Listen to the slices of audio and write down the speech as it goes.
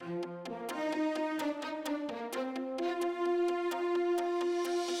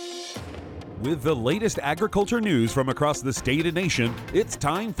With the latest agriculture news from across the state and nation, it's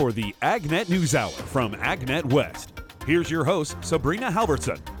time for the AgNet News Hour from AgNet West. Here's your host, Sabrina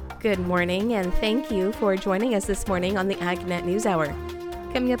Halvorson. Good morning, and thank you for joining us this morning on the AgNet News Hour.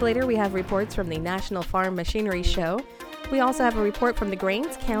 Coming up later, we have reports from the National Farm Machinery Show. We also have a report from the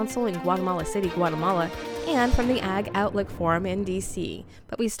Grains Council in Guatemala City, Guatemala, and from the Ag Outlook Forum in D.C.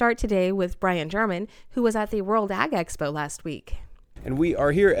 But we start today with Brian German, who was at the World Ag Expo last week. And we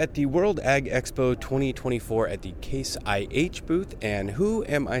are here at the World Ag Expo 2024 at the Case IH booth. And who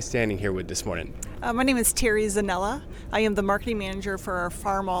am I standing here with this morning? My name is Terry Zanella. I am the marketing manager for our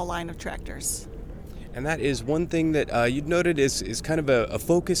Farmall line of tractors. And that is one thing that you'd noted is kind of a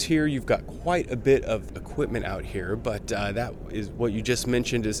focus here. You've got quite a bit of equipment out here, but that is what you just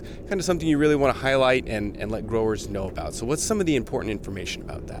mentioned is kind of something you really want to highlight and let growers know about. So what's some of the important information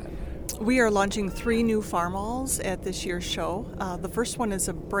about that? We are launching 3 new Farmalls at this year's show. The first one is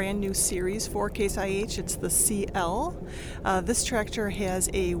a brand new series for Case IH. It's the CL. This tractor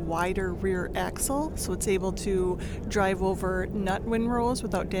has a wider rear axle, so it's able to drive over nut windrows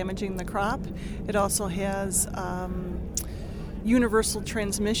without damaging the crop. It also has universal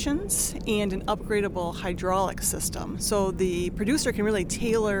transmissions and an upgradable hydraulic system, so the producer can really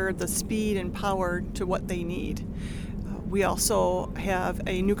tailor the speed and power to what they need. We also have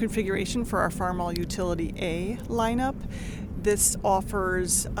a new configuration for our Farmall Utility A lineup. This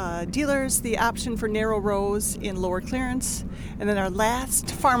offers dealers the option for narrow rows in lower clearance. And then our last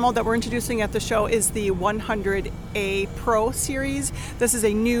Farmall that we're introducing at the show is the 100A Pro series. This is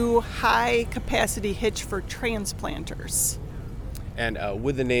a new high-capacity hitch for transplanters. And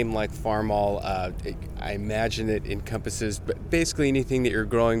with a name like Farmall, I imagine it encompasses basically anything that you're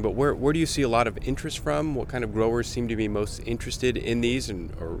growing, but where do you see a lot of interest from? What kind of growers seem to be most interested in these,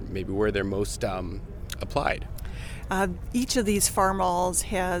 or maybe where they're most applied? Each of these Farmalls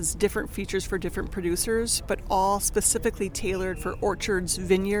has different features for different producers, but all specifically tailored for orchards,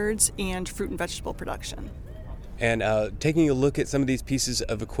 vineyards, and fruit and vegetable production. And taking a look at some of these pieces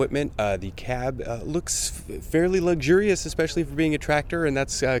of equipment, the cab looks fairly luxurious, especially for being a tractor, and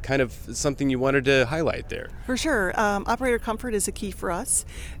that's kind of something you wanted to highlight there. For sure. Operator comfort is a key for us.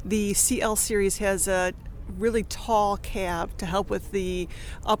 The CL series has a really tall cab to help with the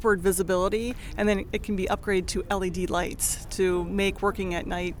upward visibility, and then it can be upgraded to LED lights to make working at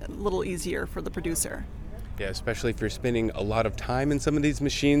night a little easier for the producer. Yeah, especially if you're spending a lot of time in some of these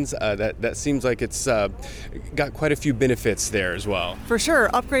machines, that seems like it's got quite a few benefits there as well. For sure.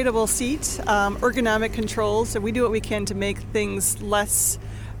 Upgradable seats, ergonomic controls, so we do what we can to make things less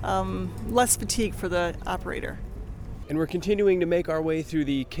fatigue for the operator. And we're continuing to make our way through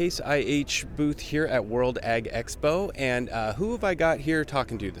the Case IH booth here at World Ag Expo. And who have I got here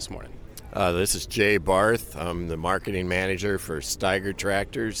talking to this morning? This is Jay Barth. I'm the marketing manager for Steiger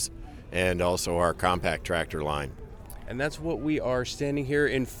Tractors and also our compact tractor line. And that's what we are standing here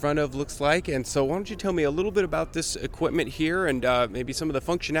in front of, looks like. And so why don't you tell me a little bit about this equipment here and maybe some of the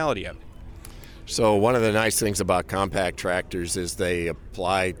functionality of it. So one of the nice things about compact tractors is they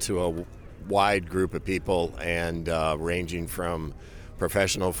apply to a wide group of people, and ranging from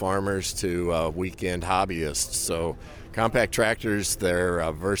professional farmers to weekend hobbyists. So compact tractors, their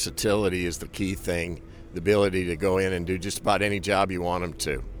versatility is the key thing, the ability to go in and do just about any job you want them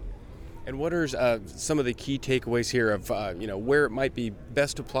to. And what are some of the key takeaways here of where it might be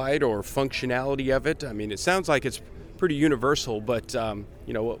best applied or functionality of it? I mean, it sounds like it's pretty universal, but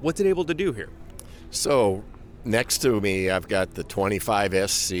what's it able to do here? So next to me, I've got the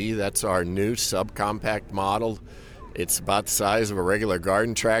 25SC. That's our new subcompact model. It's about the size of a regular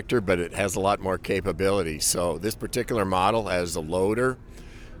garden tractor, but it has a lot more capability. So this particular model has a loader.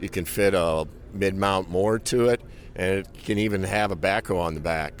 You can fit a mid-mount mower to it, and it can even have a backhoe on the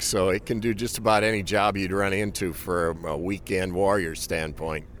back. So it can do just about any job you'd run into for a weekend warrior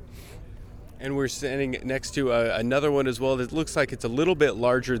standpoint. And we're standing next to another one as well that looks like it's a little bit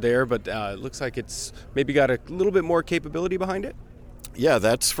larger there, but it looks like it's maybe got a little bit more capability behind it. Yeah,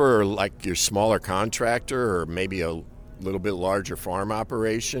 that's for like your smaller contractor or maybe a little bit larger farm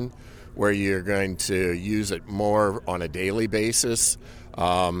operation where you're going to use it more on a daily basis.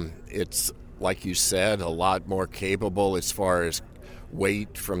 It's, like you said, a lot more capable as far as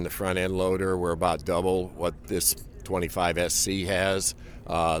weight from the front end loader. We're about double what this 25SC has.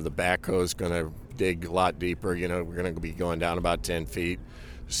 The backhoe is going to dig a lot deeper. We're going to be going down about 10 feet.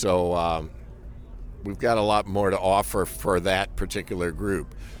 So we've got a lot more to offer for that particular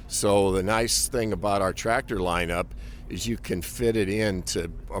group. So the nice thing about our tractor lineup is you can fit it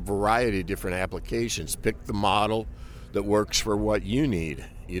into a variety of different applications. Pick the model that works for what you need.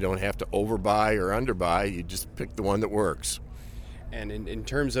 You don't have to overbuy or underbuy. You just pick the one that works. And in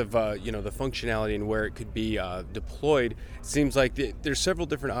terms of the functionality and where it could be deployed, it seems like there's several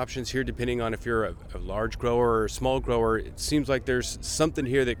different options here depending on if you're a large grower or a small grower. It seems like there's something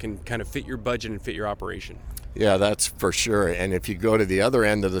here that can kind of fit your budget and fit your operation. Yeah, that's for sure. And if you go to the other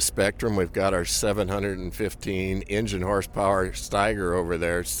end of the spectrum, we've got our 715 engine horsepower Steiger over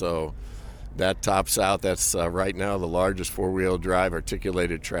there. So that tops out. That's right now the largest four-wheel drive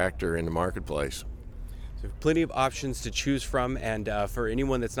articulated tractor in the marketplace. So plenty of options to choose from, and for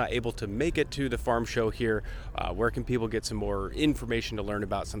anyone that's not able to make it to the farm show here, where can people get some more information to learn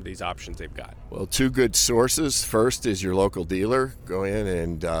about some of these options they've got? Well, two good sources. First is your local dealer. Go in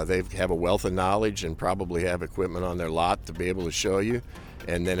and they have a wealth of knowledge and probably have equipment on their lot to be able to show you.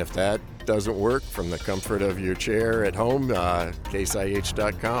 And then if that doesn't work, from the comfort of your chair at home,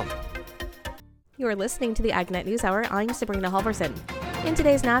 caseih.com. You're listening to the AgNet News Hour. I'm Sabrina Halvorson. In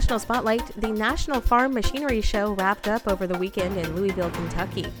today's National Spotlight, the National Farm Machinery Show wrapped up over the weekend in Louisville,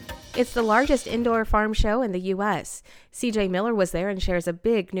 Kentucky. It's the largest indoor farm show in the U.S. CJ Miller was there and shares a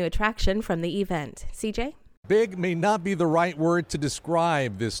big new attraction from the event. CJ? Big may not be the right word to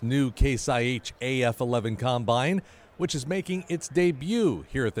describe this new Case IH AF11 combine, which is making its debut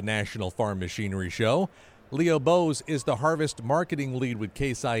here at the National Farm Machinery Show. Leo Bose is the harvest marketing lead with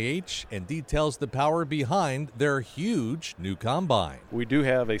Case IH and details the power behind their huge new combine. We do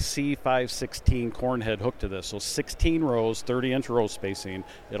have a C516 corn head hooked to this, so 16 rows, 30-inch row spacing.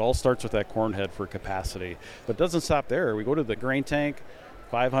 It all starts with that corn head for capacity. But it doesn't stop there. We go to the grain tank,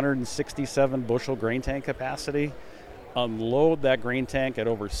 567 bushel grain tank capacity. Unload that grain tank at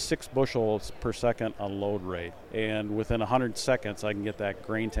over 6 bushels per second unload rate. And within 100 seconds, I can get that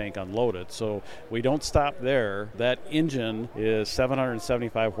grain tank unloaded. So we don't stop there. That engine is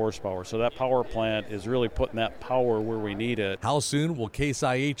 775 horsepower. So that power plant is really putting that power where we need it. How soon will Case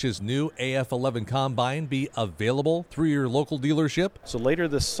IH's new AF11 combine be available through your local dealership? So later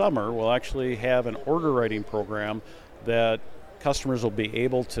this summer, we'll actually have an order writing program that customers will be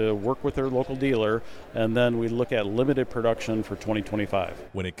able to work with their local dealer, and then we look at limited production for 2025.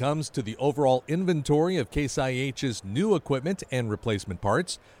 When it comes to the overall inventory of Case IH's new equipment and replacement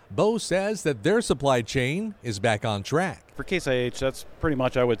parts, Bo says that their supply chain is back on track. For Case IH, that's pretty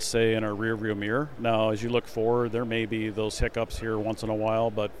much, I would say, in our rearview mirror. Now, as you look forward, there may be those hiccups here once in a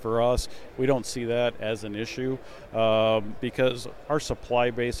while, but for us, we don't see that as an issue because our supply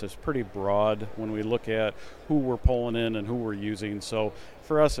base is pretty broad when we look at who we're pulling in and who we're using. So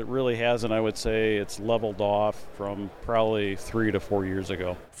for us, it really hasn't. I would say it's leveled off from probably 3 to 4 years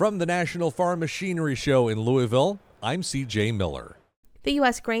ago. From the National Farm Machinery Show in Louisville, I'm CJ Miller. The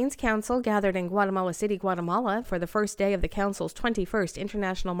U.S. Grains Council gathered in Guatemala City, Guatemala for the first day of the Council's 21st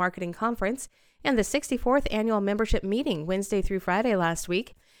International Marketing Conference and the 64th Annual Membership Meeting Wednesday through Friday last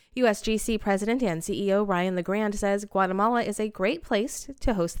week. USGC President and CEO Ryan LeGrand says Guatemala is a great place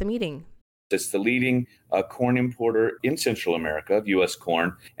to host the meeting. It's the leading corn importer in Central America of U.S.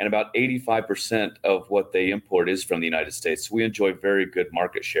 corn, and about 85% of what they import is from the United States. We enjoy very good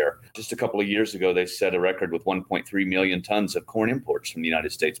market share. Just a couple of years ago, they set a record with 1.3 million tons of corn imports from the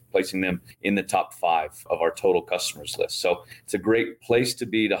United States, placing them in the top 5 of our total customers list. So it's a great place to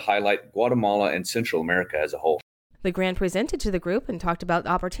be to highlight Guatemala and Central America as a whole. LeGrand presented to the group and talked about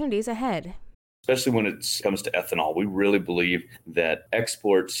opportunities ahead. Especially when it comes to ethanol, we really believe that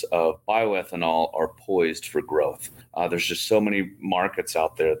exports of bioethanol are poised for growth. There's just so many markets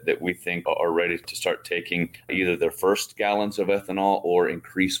out there that we think are ready to start taking either their first gallons of ethanol or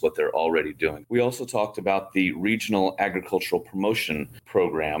increase what they're already doing. We also talked about the Regional Agricultural Promotion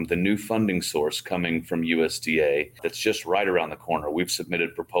Program, the new funding source coming from USDA that's just right around the corner. We've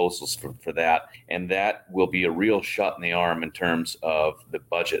submitted proposals for that, and that will be a real shot in the arm in terms of the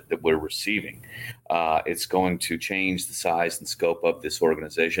budget that we're receiving. It's going to change the size and scope of this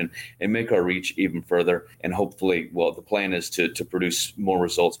organization and make our reach even further. And hopefully, well, the plan is to produce more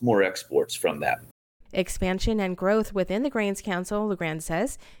results, more exports from that. Expansion and growth within the Grains Council, LeGrand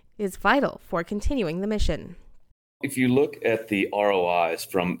says, is vital for continuing the mission. If you look at the ROIs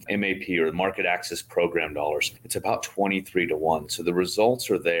from MAP or the Market Access Program dollars, it's about 23-1. So the results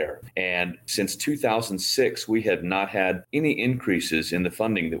are there. And since 2006, we have not had any increases in the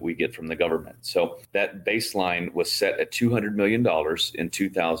funding that we get from the government. So that baseline was set at $200 million in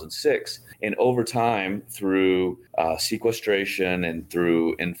 2006. And over time, through sequestration and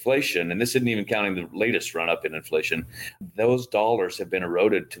through inflation, and this isn't even counting the latest run up in inflation, those dollars have been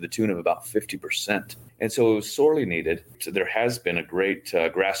eroded to the tune of about 50%. And so it was sorely needed. So there has been a great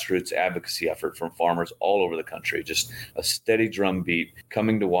grassroots advocacy effort from farmers all over the country, just a steady drumbeat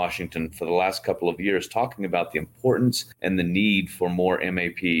coming to Washington for the last couple of years, talking about the importance and the need for more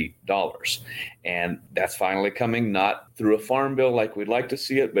MAP dollars. And that's finally coming, not through a farm bill like we'd like to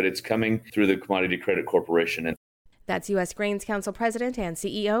see it, but it's coming through the Commodity Credit Corporation. And that's U.S. Grains Council President and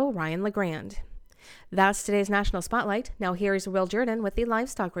CEO Ryan LeGrand. That's today's National Spotlight. Now here's Will Jordan with the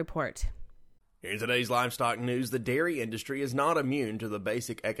Livestock Report. In today's livestock news, the dairy industry is not immune to the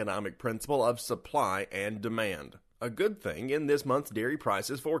basic economic principle of supply and demand. A good thing in this month's dairy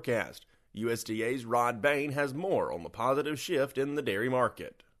prices forecast. USDA's Rod Bain has more on the positive shift in the dairy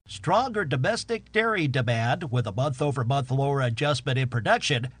market. Stronger domestic dairy demand with a month-over-month lower adjustment in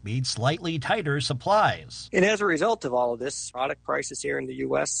production means slightly tighter supplies. And as a result of all of this, product prices here in the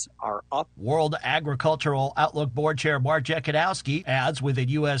U.S. are up. World Agricultural Outlook Board Chair Mark Jekanowski adds within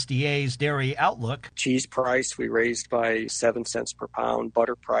USDA's Dairy Outlook. Cheese price we raised by 7 cents per pound.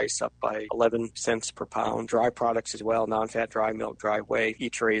 Butter price up by 11 cents per pound. Dry products as well, non-fat dry milk, dry whey,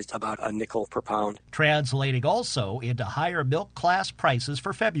 each raised about a nickel per pound. Translating also into higher milk class prices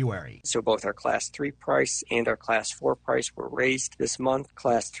for February. So both our Class 3 price and our Class 4 price were raised this month.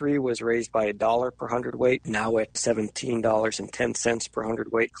 Class 3 was raised by $1 per hundredweight, now at $17.10 per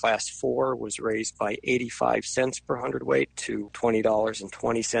hundredweight. Class 4 was raised by 85 cents per hundredweight to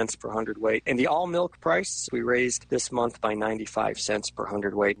 $20.20 per hundredweight. And the all milk price we raised this month by 95 cents per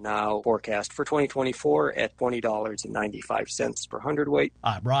hundredweight, now forecast for 2024 at $20.95 per hundredweight.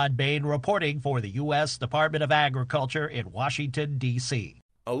 I'm Rod Bain reporting for the U.S. Department of Agriculture in Washington, D.C.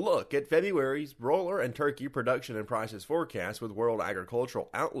 A look at February's broiler and turkey production and prices forecast with World Agricultural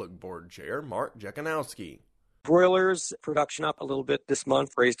Outlook Board Chair Mark Jekanowski. Broilers production up a little bit this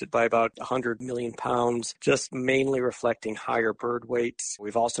month, raised it by about 100 million pounds, just mainly reflecting higher bird weights.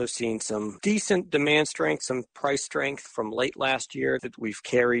 We've also seen some decent demand strength, some price strength from late last year that we've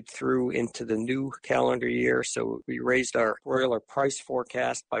carried through into the new calendar year. So we raised our broiler price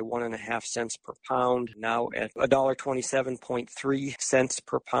forecast by 1.5 cents per pound, now at $1.27.3 cents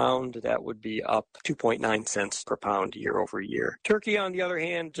per pound. That would be up 2.9 cents per pound year over year. Turkey, on the other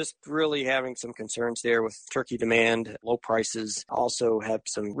hand, just really having some concerns there with turkey demand, low prices. Also had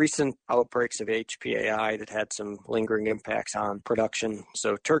some recent outbreaks of HPAI that had some lingering impacts on production.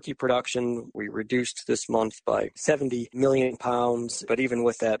 So turkey production, we reduced this month by 70 million pounds. But even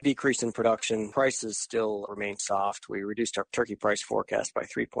with that decrease in production, prices still remain soft. We reduced our turkey price forecast by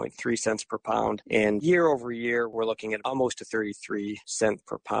 3.3 cents per pound. And year over year, we're looking at almost a 33 cent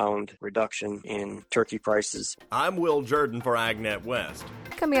per pound reduction in turkey prices. I'm Will Jordan for AgNet West.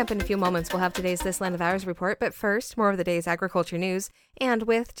 Coming up in a few moments, we'll have today's This Land of Ours report. But first, more of the day's agriculture news. And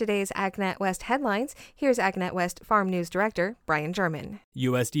with today's AgNet West headlines, here's AgNet West Farm News Director Brian German.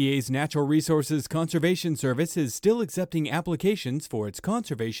 USDA's Natural Resources Conservation Service is still accepting applications for its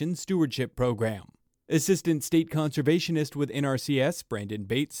Conservation Stewardship Program. Assistant State Conservationist with NRCS, Brandon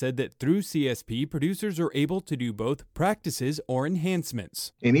Bates, said that through CSP, producers are able to do both practices or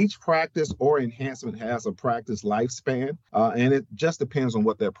enhancements. And each practice or enhancement has a practice lifespan, and it just depends on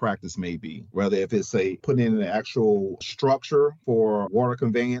what that practice may be. Whether if it's putting in an actual structure for water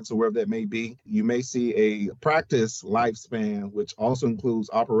conveyance or wherever that may be, you may see a practice lifespan, which also includes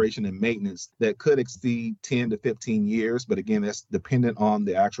operation and maintenance, that could exceed 10 to 15 years. But again, that's dependent on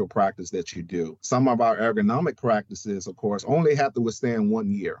the actual practice that you do. Some of our agronomic practices, of course, only have to withstand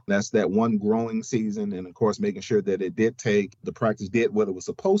 1 year. That's that one growing season, and of course, making sure that the practice did what it was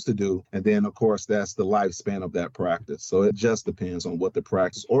supposed to do. And then, of course, that's the lifespan of that practice. So it just depends on what the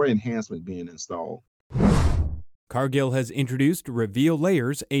practice or enhancement being installed. Cargill has introduced Reveal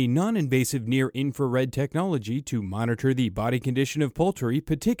Layers, a non-invasive near-infrared technology to monitor the body condition of poultry,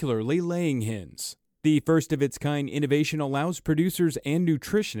 particularly laying hens. The first-of-its-kind innovation allows producers and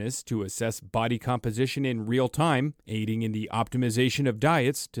nutritionists to assess body composition in real time, aiding in the optimization of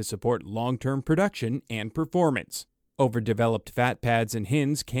diets to support long-term production and performance. Overdeveloped fat pads in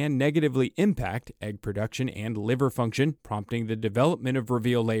hens can negatively impact egg production and liver function, prompting the development of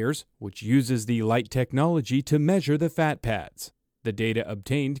Reveal Layers, which uses the light technology to measure the fat pads. The data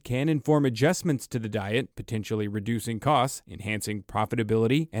obtained can inform adjustments to the diet, potentially reducing costs, enhancing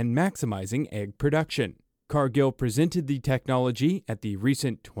profitability, and maximizing egg production. Cargill presented the technology at the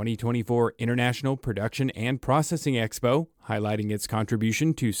recent 2024 International Production and Processing Expo, highlighting its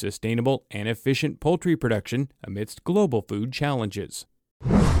contribution to sustainable and efficient poultry production amidst global food challenges.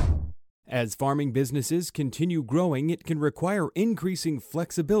 As farming businesses continue growing, it can require increasing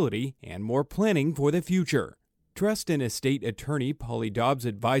flexibility and more planning for the future. Trust and estate attorney Polly Dobbs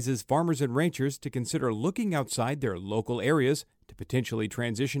advises farmers and ranchers to consider looking outside their local areas to potentially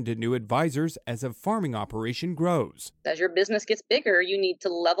transition to new advisors as a farming operation grows. As your business gets bigger, you need to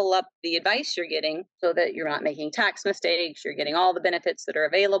level up the advice you're getting so that you're not making tax mistakes, you're getting all the benefits that are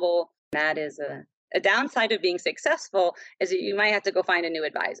available. That is a downside of being successful, is that you might have to go find a new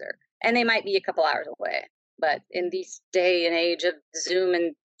advisor, and they might be a couple hours away. But in this day and age of Zoom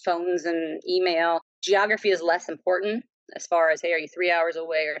and phones and email, geography is less important as far as, hey, are you 3 hours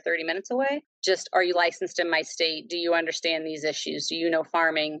away or 30 minutes away? Just, are you licensed in my state? Do you understand these issues? Do you know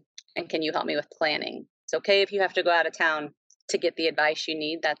farming? And can you help me with planning? It's okay if you have to go out of town to get the advice you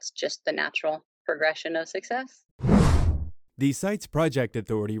need. That's just the natural progression of success. The site's project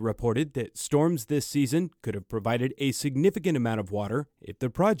authority reported that storms this season could have provided a significant amount of water if the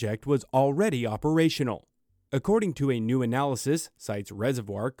project was already operational. According to a new analysis, site's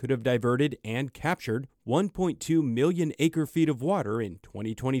reservoir could have diverted and captured 1.2 million acre-feet of water in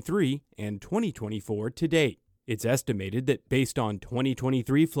 2023 and 2024 to date. It's estimated that based on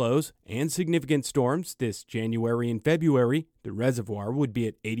 2023 flows and significant storms this January and February, the reservoir would be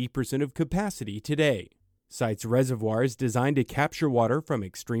at 80% of capacity today. Site's reservoir is designed to capture water from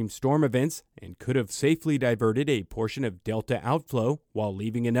extreme storm events and could have safely diverted a portion of delta outflow while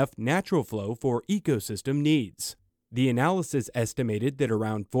leaving enough natural flow for ecosystem needs. The analysis estimated that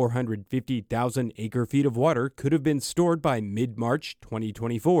around 450,000 acre-feet of water could have been stored by mid-March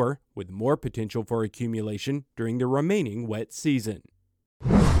 2024, with more potential for accumulation during the remaining wet season.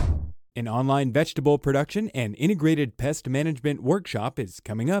 An online vegetable production and integrated pest management workshop is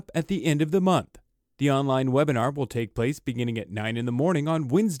coming up at the end of the month. The online webinar will take place beginning at 9 in the morning on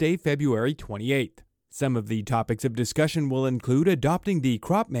Wednesday, February 28th. Some of the topics of discussion will include adopting the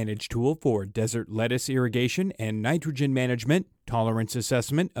Crop Manage tool for desert lettuce irrigation and nitrogen management, tolerance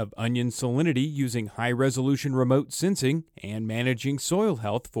assessment of onion salinity using high-resolution remote sensing, and managing soil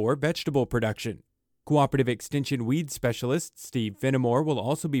health for vegetable production. Cooperative Extension Weed Specialist Steve Fenimore will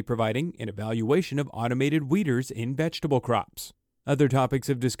also be providing an evaluation of automated weeders in vegetable crops. Other topics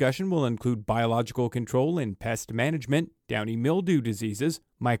of discussion will include biological control and pest management, downy mildew diseases,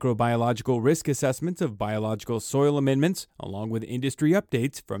 microbiological risk assessments of biological soil amendments, along with industry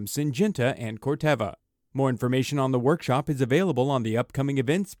updates from Syngenta and Corteva. More information on the workshop is available on the upcoming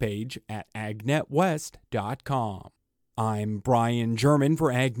events page at agnetwest.com. I'm Brian German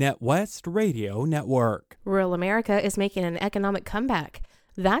for AgNet West Radio Network. Rural America is making an economic comeback.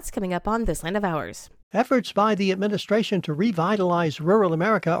 That's coming up on This Land of Ours. Efforts by the administration to revitalize rural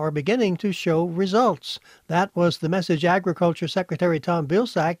America are beginning to show results. That was the message Agriculture Secretary Tom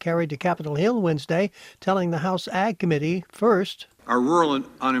Vilsack carried to Capitol Hill Wednesday, telling the House Ag Committee, first, our rural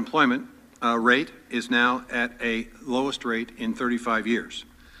unemployment rate is now at a lowest rate in 35 years.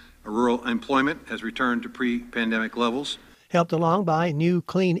 Rural employment has returned to pre-pandemic levels. Helped along by new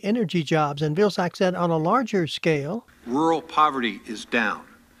clean energy jobs, and Vilsack said on a larger scale, rural poverty is down.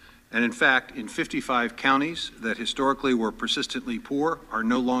 And in fact, in 55 counties that historically were persistently poor are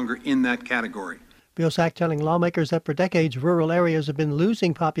no longer in that category. Vilsack telling lawmakers that for decades rural areas have been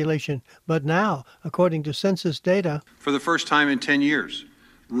losing population, but now, according to census data, for the first time in 10 years,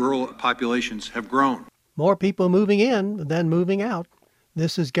 rural populations have grown. More people moving in than moving out.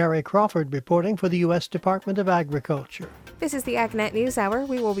 This is Gary Crawford reporting for the U.S. Department of Agriculture. This is the AgNet News Hour.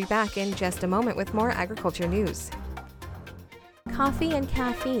 We will be back in just a moment with more agriculture news. Coffee and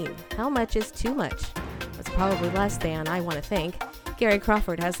caffeine. How much is too much? It's probably less than, I want to think. Gary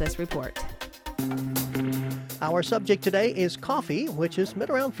Crawford has this report. Our subject today is coffee, which has been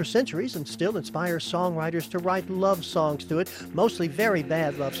around for centuries and still inspires songwriters to write love songs to it, mostly very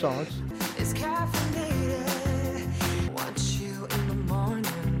bad love songs. It's caffeinated. Want you in the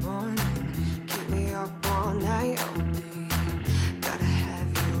morning. Keep me up all night. Gotta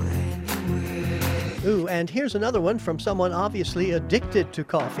have you anyway. Ooh, and here's another one from someone obviously addicted to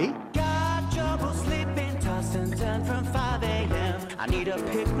coffee. Got trouble sleeping, tossed and turned from 5 a.m. I need a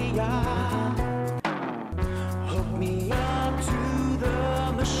pick-me-up. Hook me up to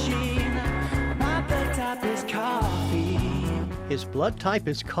the machine. My blood type is coffee. His blood type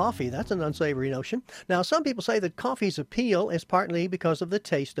is coffee. That's an unsavory notion. Now, some people say that coffee's appeal is partly because of the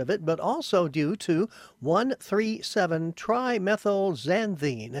taste of it, but also due to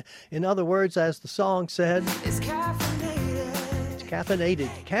 1,3,7-trimethylxanthine. In other words, as the song said, It's caffeinated. It's caffeinated.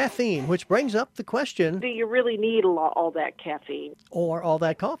 Caffeine, which brings up the question, do you really need all that caffeine? Or all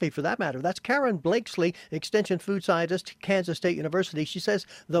that coffee, for that matter? That's Karen Blakesley, Extension Food Scientist, Kansas State University. She says,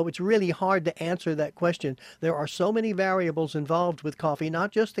 though it's really hard to answer that question, there are so many variables involved with coffee,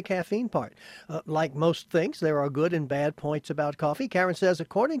 not just the caffeine part. Like most things, there are good and bad points about coffee. Karen says,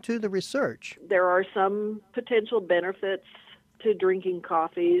 according to the research, There are some potential benefits to drinking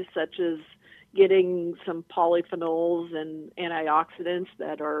coffee, such as getting some polyphenols and antioxidants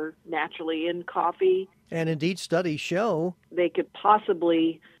that are naturally in coffee. And indeed, studies show They could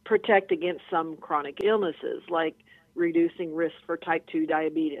possibly protect against some chronic illnesses like reducing risk for type 2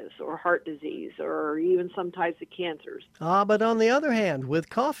 diabetes or heart disease or even some types of cancers. but on the other hand, with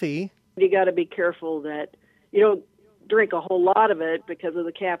coffee, You got to be careful that you don't drink a whole lot of it because of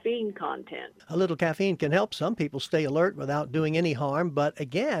the caffeine content. a little caffeine can help some people stay alert without doing any harm. But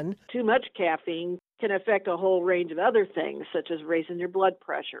again, Too much caffeine can affect a whole range of other things, such as raising your blood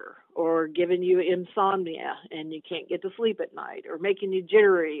pressure or giving you insomnia and you can't get to sleep at night, or making you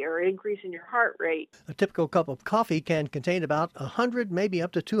jittery or increasing your heart rate. a typical cup of coffee can contain about 100, maybe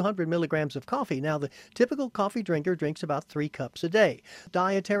up to 200 milligrams of coffee. Now, the typical coffee drinker drinks about 3 cups a day.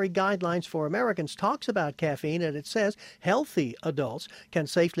 Dietary Guidelines for Americans talks about caffeine, and it says healthy adults can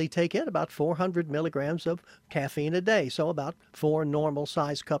safely take in about 400 milligrams of caffeine a day, so about 4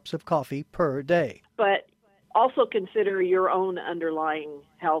 normal-sized cups of coffee per day. But also consider your own underlying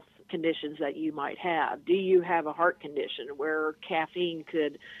health conditions that you might have. Do you have a heart condition where caffeine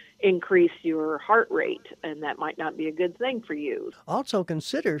could increase your heart rate, and that might not be a good thing for you? Also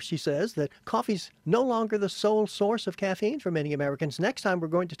consider, she says, that coffee's no longer the sole source of caffeine for many Americans. Next time we're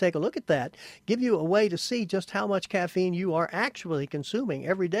going to take a look at that, give you a way to see just how much caffeine you are actually consuming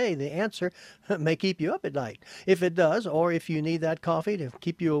every day. The answer may keep you up at night. If it does, or if you need that coffee to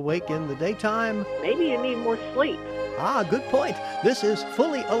keep you awake in the daytime, maybe you need more sleep. Good point. This is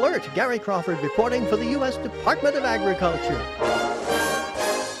Fully Alert. Gary Crawford reporting for the U.S. Department of Agriculture.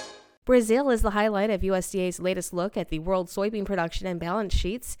 Brazil is the highlight of USDA's latest look at the world soybean production and balance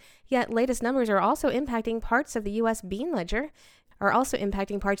sheets, yet latest numbers are also impacting parts of the U.S. bean ledger.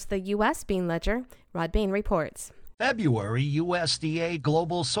 Rod Bain reports. February USDA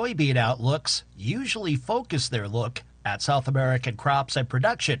global soybean outlooks usually focus their look at South American crops and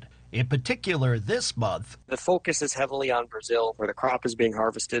production. In particular, this month, the focus is heavily on Brazil, where the crop is being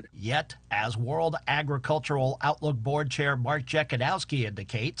harvested. Yet, as World Agricultural Outlook Board Chair Mark Jekanowski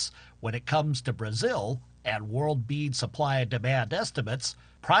indicates, when it comes to Brazil and world bean supply and demand estimates,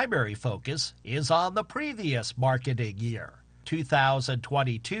 primary focus is on the previous marketing year,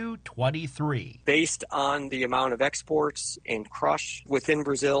 2022-23. Based on the amount of exports and crush within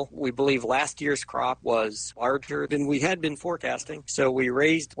Brazil, we believe last year's crop was larger than we had been forecasting. So we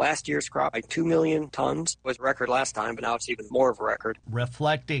raised last year's crop by 2 million tons. It was a record last time, but now it's even more of a record.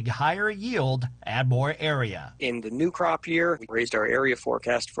 Reflecting higher yield and more area. In the new crop year, we raised our area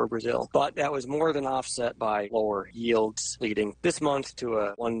forecast for Brazil, but that was more than offset by lower yields, leading this month to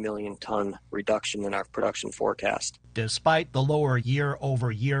a 1 million ton reduction in our production forecast. Despite the lower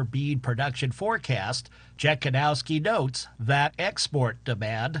year-over-year bean production forecast, Jekanowski notes that export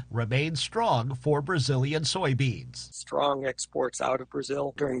demand remains strong for Brazilian soybeans. Strong exports out of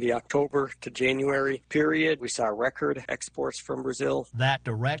Brazil during the October to January period. We saw record exports from Brazil. That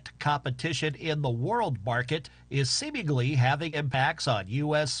direct competition in the world market is seemingly having impacts on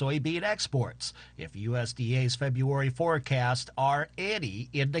U.S. soybean exports, if USDA's February forecasts are any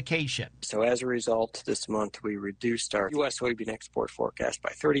indication. So as a result, this month we reduced our U.S. soybean export forecast by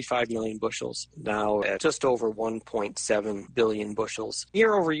 35 million bushels, now at just over 1.7 billion bushels.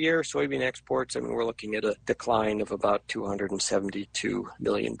 Year over year, soybean exports, we're looking at a decline of about 272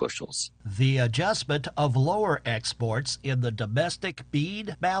 million bushels. The adjustment of lower exports in the domestic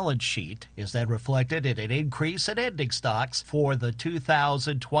bean balance sheet is then reflected in an increase in ending stocks for the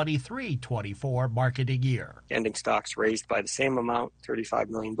 2023-24 marketing year. Ending stocks raised by the same amount, 35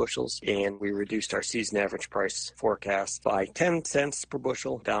 million bushels, and we reduced our season average price forecast by 10 cents per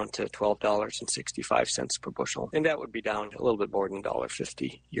bushel down to $12.65 per bushel, and that would be down a little bit more than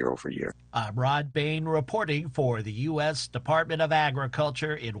 $1.50 year over year. I'm Rod Bain reporting for the U.S. Department of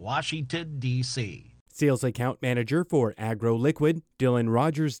Agriculture in Washington, D.C. Sales account manager for AgroLiquid, Dylan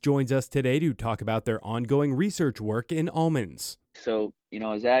Rogers, joins us today to talk about their ongoing research work in almonds. So,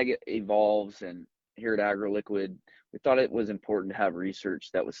 as ag evolves, and here at AgroLiquid, we thought it was important to have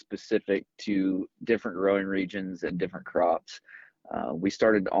research that was specific to different growing regions and different crops. We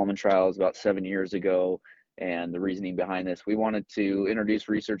started almond trials about 7 years ago, and the reasoning behind this, we wanted to introduce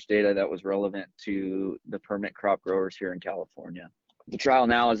research data that was relevant to the permanent crop growers here in California. The trial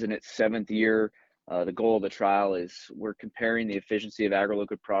now is in its 7th year. The goal of the trial is we're comparing the efficiency of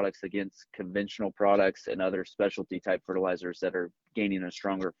AgroLiquid products against conventional products and other specialty type fertilizers that are gaining a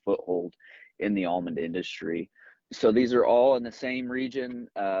stronger foothold in the almond industry. So these are all in the same region.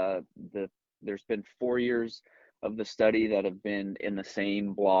 There's been 4 years of the study that have been in the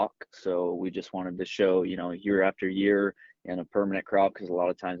same block. So we just wanted to show, year after year in a permanent crop, because a lot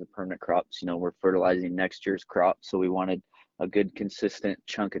of times in permanent crops, we're fertilizing next year's crop. So we wanted a good consistent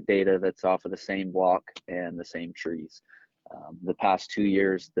chunk of data that's off of the same block and the same trees. The past 2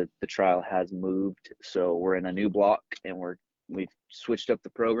 years, the trial has moved, so we're in a new block, and we've switched up the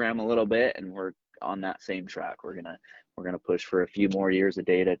program a little bit, and we're on that same track. We're gonna push for a few more years of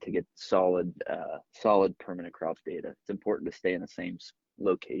data to get solid permanent crop data. It's important to stay in the same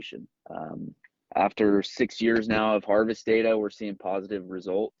location. After 6 years now of harvest data, we're seeing positive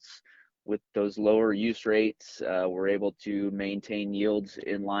results. With those lower use rates, we're able to maintain yields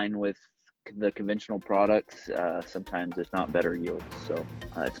in line with the conventional products, sometimes if not better yields. So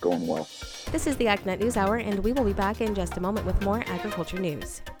it's going well. This is the AgNet News Hour, and we will be back in just a moment with more agriculture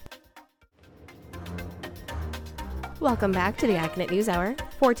news. Welcome back to the AgNet News Hour.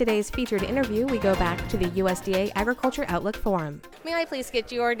 For today's featured interview, we go back to the USDA Agriculture Outlook Forum. May I please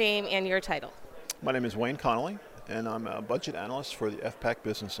get your name and your title? My name is Wayne Connolly, and I'm a budget analyst for the FPAC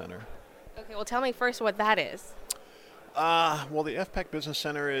Business Center. Okay, well, tell me first what that is. Well, the FPAC Business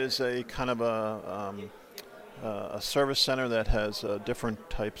Center is a kind of a service center that has different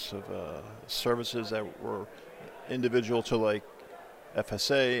types of services that were individual to like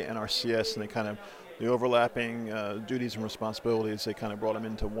FSA and RCS, and they kind of the overlapping duties and responsibilities, they kind of brought them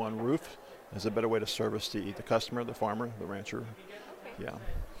into one roof as a better way to service the customer, the farmer, the rancher. Yeah.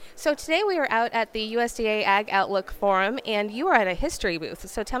 So today we are out at the USDA Ag Outlook Forum, and you are at a history booth.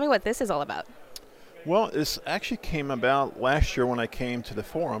 So tell me what this is all about. Well, this actually came about last year when I came to the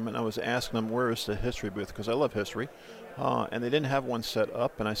forum, and I was asking them, where is the history booth, because I love history, and they didn't have one set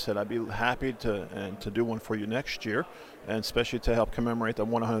up, and I said I'd be happy to do one for you next year, and especially to help commemorate the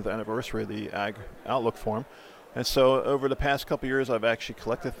 100th anniversary of the Ag Outlook Forum. And so over the past couple of years, I've actually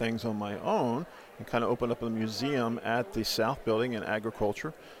collected things on my own and kind of opened up a museum at the South Building in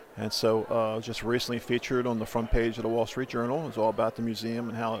agriculture. And so just recently featured on the front page of the Wall Street Journal. It's all about the museum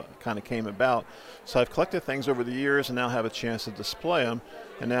and how it kind of came about. So I've collected things over the years and now have a chance to display them.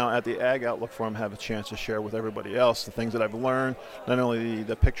 And now at the Ag Outlook Forum, have a chance to share with everybody else the things that I've learned, not only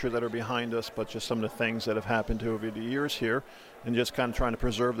the pictures that are behind us, but just some of the things that have happened over the years here, and just kind of trying to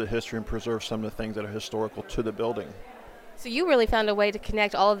preserve the history and preserve some of the things that are historical to the building. So you really found a way to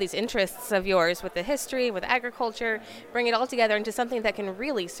connect all of these interests of yours with the history, with agriculture, bring it all together into something that can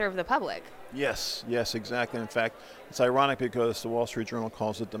really serve the public. Yes, exactly. In fact, it's ironic because the Wall Street Journal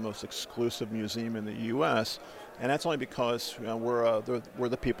calls it the most exclusive museum in the U.S., and that's only because we're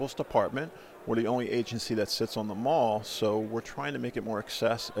the People's Department. We're the only agency that sits on the mall, so we're trying to make it more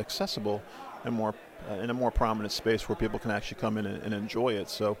accessible and more in a more prominent space where people can actually come in and enjoy it.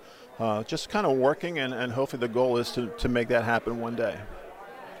 So just kind of working, and hopefully the goal is to make that happen one day.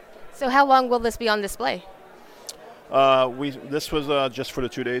 So how long will this be on display? This was just for the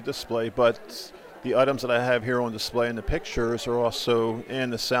 2-day display, but the items that I have here on display in the pictures are also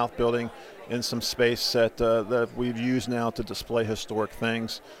in the South Building in some space that we've used now to display historic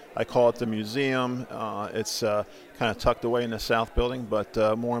things. I call it the museum. It's kind of tucked away in the South Building, but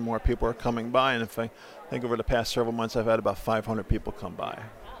more and more people are coming by, and I think over the past several months I've had about 500 people come by.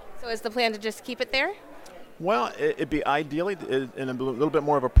 So is the plan to just keep it there? Well, it'd be ideally in a little bit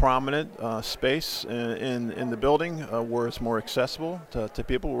more of a prominent space in the building where it's more accessible to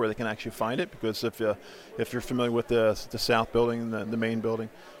people, where they can actually find it. Because if you're familiar with the South Building, the main building,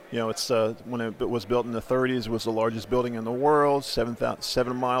 it's when it was built in the 30s, it was the largest building in the world, 7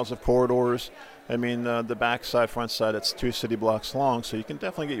 miles of corridors. I mean, the back side, front side, it's 2 city blocks long, so you can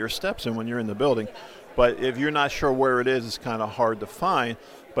definitely get your steps in when you're in the building. But if you're not sure where it is, it's kind of hard to find.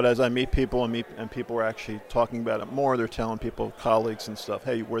 But as I meet people and people are actually talking about it more, they're telling people, colleagues and stuff,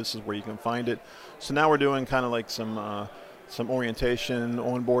 hey, this is where you can find it. So now we're doing kind of like some orientation,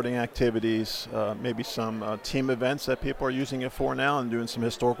 onboarding activities, maybe some team events that people are using it for now, and doing some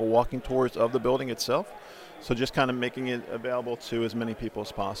historical walking tours of the building itself. So just kind of making it available to as many people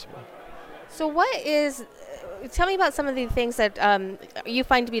as possible. So tell me about some of the things that you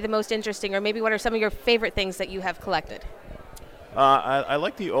find to be the most interesting, or maybe what are some of your favorite things that you have collected? I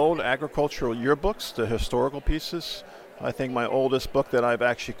like the old agricultural yearbooks, the historical pieces. I think my oldest book that I've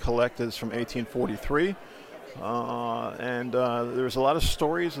actually collected is from 1843. And there's a lot of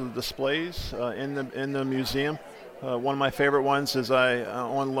stories and displays in the museum. One of my favorite ones is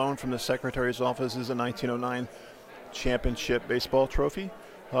on loan from the Secretary's office is a 1909 championship baseball trophy.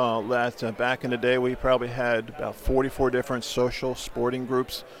 That back in the day we probably had about 44 different social sporting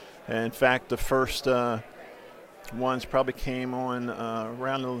groups. And in fact, the first ones probably came on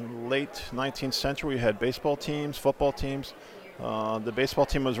around the late 19th century. We had baseball teams, football teams. The baseball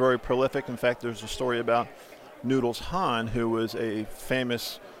team was very prolific. In fact, there's a story about Noodles Hahn, who was a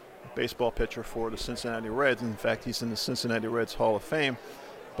famous baseball pitcher for the Cincinnati Reds. In fact, he's in the Cincinnati Reds Hall of Fame.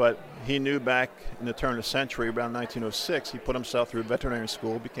 But he knew back in the turn of the century, around 1906, he put himself through veterinary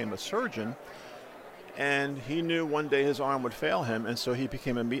school, became a surgeon, and he knew one day his arm would fail him, and so he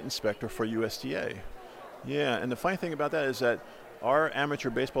became a meat inspector for USDA. Yeah, and the funny thing about that is that our amateur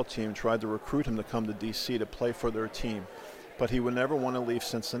baseball team tried to recruit him to come to D.C. to play for their team, but he would never want to leave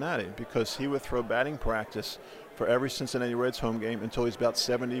Cincinnati because he would throw batting practice for every Cincinnati Reds home game until he's about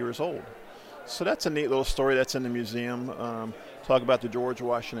 70 years old. So that's a neat little story that's in the museum. Talk about the George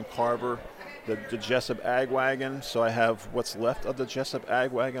Washington Carver, the Jessup Ag Wagon. So I have what's left of the Jessup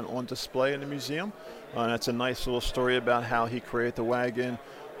Ag Wagon on display in the museum. That's a nice little story about how he created the wagon,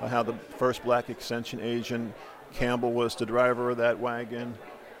 how the first black extension agent, Campbell, was the driver of that wagon.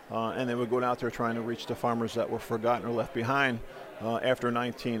 And they would go out there trying to reach the farmers that were forgotten or left behind after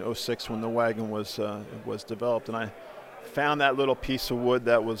 1906 when the wagon was developed. And I found that little piece of wood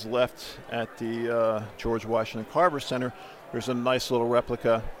that was left at the George Washington Carver Center. There's a nice little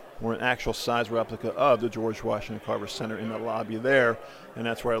replica, or an actual size replica of the George Washington Carver Center in the lobby there. And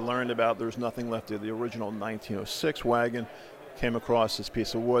that's where I learned about there's nothing left of the original 1906 wagon. Came across this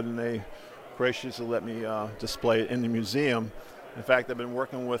piece of wood, and they graciously let me display it in the museum. In fact, I've been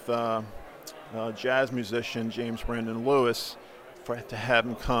working with jazz musician James Brandon Lewis to have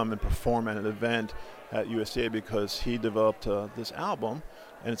him come and perform at an event at USDA because he developed this album,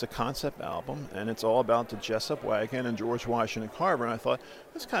 and it's a concept album, and it's all about the Jessup wagon and George Washington Carver. And I thought,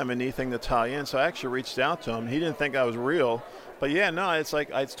 that's kind of a neat thing to tie in. So I actually reached out to him. He didn't think I was real, but yeah, no, it's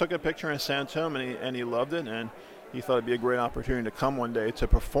like I took a picture and sent it to him, and he loved it, and he thought it'd be a great opportunity to come one day to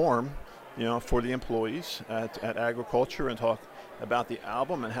perform, for the employees at Agriculture and talk about the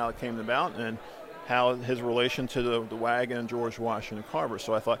album and how it came about and how his relation to the wagon and George Washington Carver.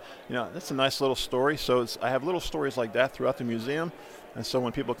 So I thought, that's a nice little story. So I have little stories like that throughout the museum. And so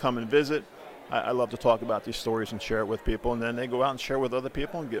when people come and visit, I love to talk about these stories and share it with people. And then they go out and share with other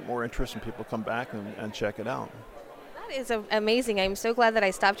people and get more interest, and people come back and check it out. That is amazing. I'm so glad that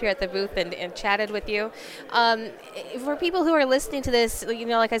I stopped here at the booth and chatted with you. For people who are listening to this,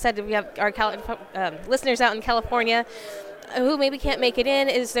 like I said, we have our listeners out in California who maybe can't make it in.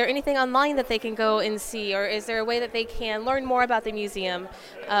 Is there anything online that they can go and see, or is there a way that they can learn more about the museum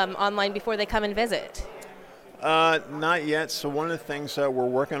online before they come and visit? Not yet. So one of the things that we're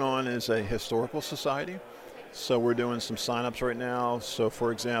working on is a historical society. So we're doing some sign-ups right now. So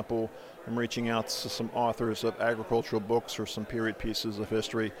for example, I'm reaching out to some authors of agricultural books or some period pieces of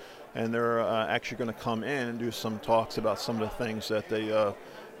history, and they're actually going to come in and do some talks about some of the things that they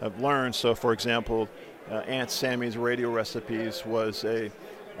have learned. So for example, Aunt Sammy's Radio Recipes was a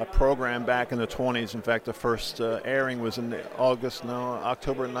program back in the 20s. In fact, the first airing was in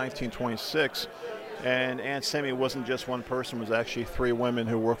October 1926. And Aunt Sammy wasn't just one person, it was actually 3 women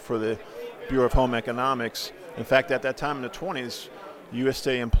who worked for the Bureau of Home Economics. In fact, at that time in the 20s,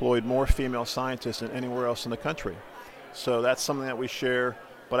 USDA employed more female scientists than anywhere else in the country. So that's something that we share.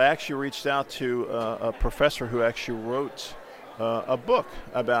 But I actually reached out to a professor who actually wrote a book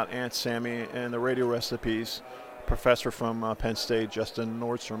about Aunt Sammy and the radio recipes, professor from Penn State, Justin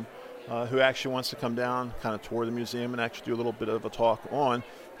Nordstrom, who actually wants to come down, kind of tour the museum and actually do a little bit of a talk on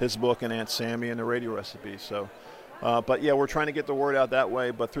his book and Aunt Sammy and the radio recipes. So, but yeah, we're trying to get the word out that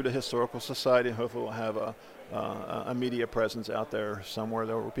way, but through the Historical Society, hopefully we'll have a media presence out there somewhere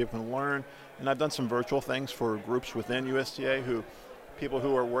where people can learn. And I've done some virtual things for groups within USDA people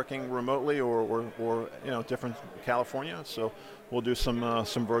who are working remotely or different California. So we'll do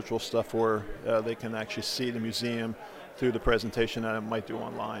some virtual stuff where they can actually see the museum through the presentation that I might do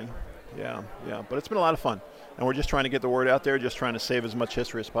online. Yeah. But it's been a lot of fun. And we're just trying to get the word out there, just trying to save as much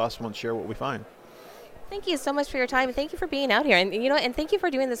history as possible and share what we find. Thank you so much for your time. Thank you for being out here. And thank you for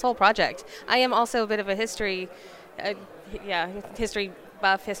doing this whole project. I am also a bit of a history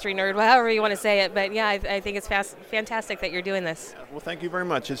buff, history nerd, however you want to say it. But yeah, I think it's fantastic that you're doing this. Well, thank you very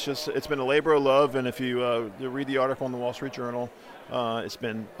much. It's been a labor of love. And if you read the article in the Wall Street Journal, it's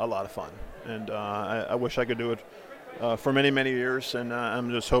been a lot of fun. And I wish I could do it for many, many years. And I'm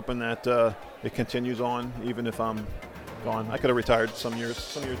just hoping that it continues on, even if I'm gone. I could have retired some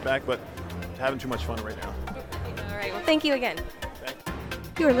years back, but having too much fun right now. All right. Well, thank you again.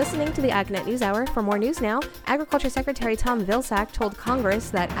 You are listening to the AgNet News Hour. For more news now, Agriculture Secretary Tom Vilsack told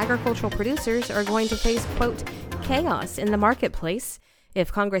Congress that agricultural producers are going to face, quote, chaos in the marketplace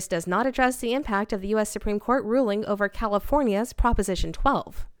if Congress does not address the impact of the U.S. Supreme Court ruling over California's Proposition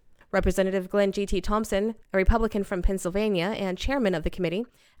 12. Representative Glenn G.T. Thompson, a Republican from Pennsylvania and chairman of the committee,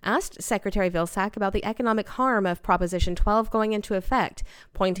 asked Secretary Vilsack about the economic harm of Proposition 12 going into effect,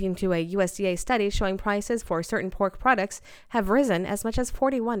 pointing to a USDA study showing prices for certain pork products have risen as much as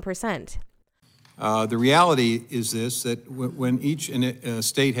 41%. The reality is this, that when each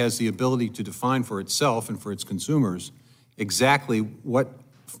state has the ability to define for itself and for its consumers exactly what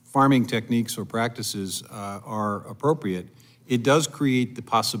farming techniques or practices are appropriate, it does create the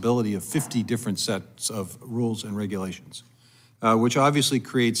possibility of 50 different sets of rules and regulations, which obviously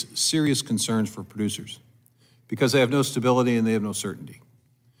creates serious concerns for producers because they have no stability and they have no certainty.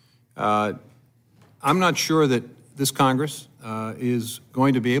 I'm not sure that this Congress is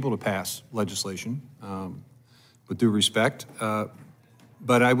going to be able to pass legislation, with due respect,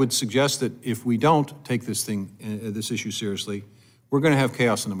 but I would suggest that if we don't take this issue seriously, we're going to have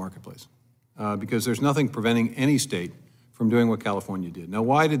chaos in the marketplace because there's nothing preventing any state from doing what California did. Now,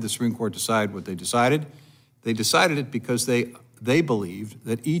 why did the Supreme Court decide what they decided? They decided it because they believed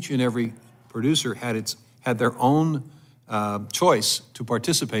that each and every producer had their own choice to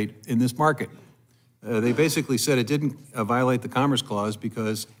participate in this market. They basically said it didn't violate the Commerce Clause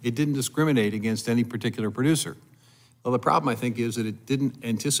because it didn't discriminate against any particular producer. Well, the problem, I think, is that it didn't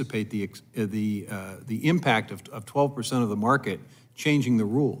anticipate the impact of 12% of the market changing the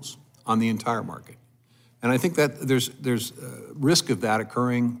rules on the entire market. And I think that there's risk of that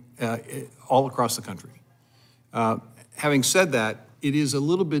occurring all across the country. Having said that, it is a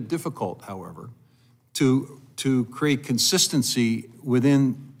little bit difficult, however, to create consistency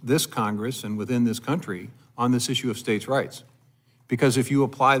within this Congress and within this country on this issue of states' rights. Because if you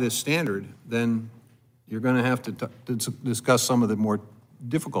apply this standard, then you're going to have to discuss some of the more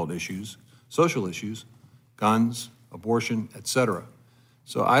difficult issues, social issues, guns, abortion, et cetera.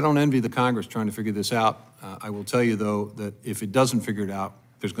 So I don't envy the Congress trying to figure this out. I will tell you, though, that if it doesn't figure it out,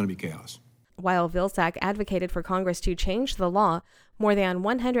 there's going to be chaos. While Vilsack advocated for Congress to change the law, more than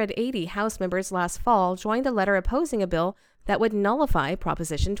 180 House members last fall joined a letter opposing a bill that would nullify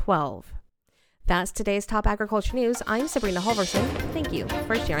Proposition 12. That's today's top agriculture news. I'm Sabrina Halvorson. Thank you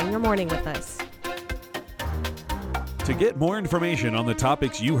for sharing your morning with us. To get more information on the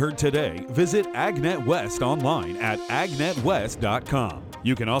topics you heard today, visit AgNet West online at agnetwest.com.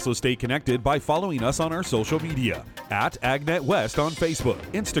 You can also stay connected by following us on our social media at AgNet West on Facebook,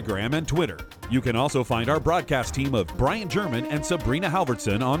 Instagram, and Twitter. You can also find our broadcast team of Brian German and Sabrina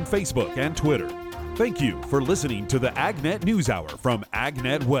Halvorson on Facebook and Twitter. Thank you for listening to the AgNet News Hour from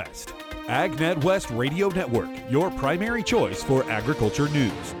AgNet West. AgNet West Radio Network, your primary choice for agriculture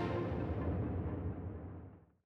news.